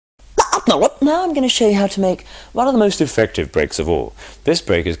Now I'm going to show you how to make one of the most effective breaks of all. This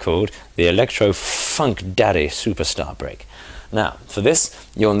break is called the Electro Funk Daddy Superstar break. Now, for this,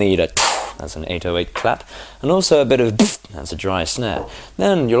 you'll need a that's an 808 clap, and also a bit of that's a dry snare.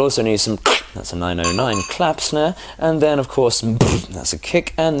 Then you'll also need some that's a 909 clap snare, and then of course that's a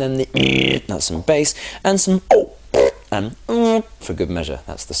kick, and then that's some bass, and some and for good measure,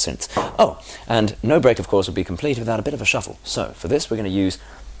 that's the synth. Oh, and no break, of course, would be complete without a bit of a shuffle. So for this, we're going to use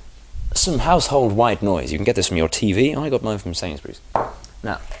some household white noise. You can get this from your TV. I got mine from Sainsbury's.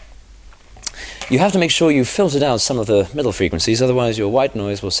 Now, you have to make sure you filtered out some of the middle frequencies, otherwise your white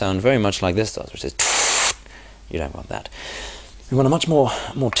noise will sound very much like this does, which is you don't want that. We want a much more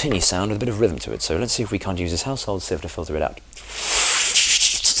tinny sound with a bit of rhythm to it. So let's see if we can't use this household sieve to filter it out.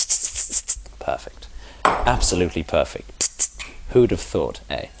 Perfect. Absolutely perfect. Who'd have thought,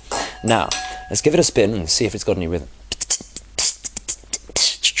 eh? Now, let's give it a spin and see if it's got any rhythm.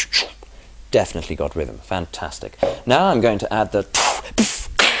 Definitely got rhythm. Fantastic. Now I'm going to add the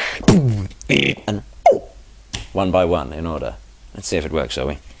and one by one in order. Let's see if it works, shall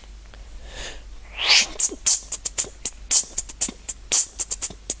we?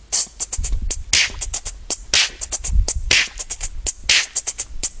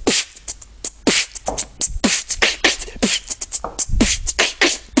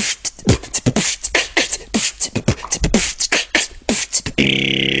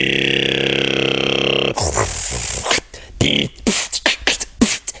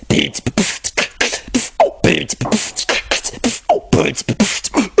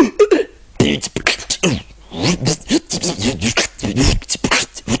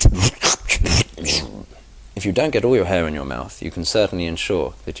 If you don't get all your hair in your mouth, you can certainly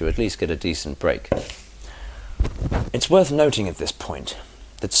ensure that you at least get a decent break. It's worth noting at this point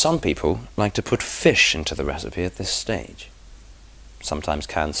that some people like to put fish into the recipe at this stage. Sometimes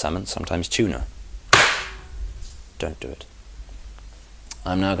canned salmon, sometimes tuna. Don't do it.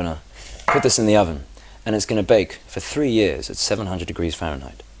 I'm now going to put this in the oven, and it's going to bake for 3 years at 700 degrees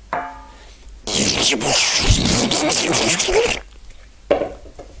Fahrenheit.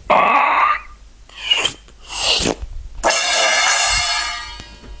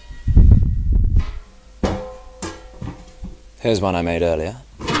 Here's one I made earlier.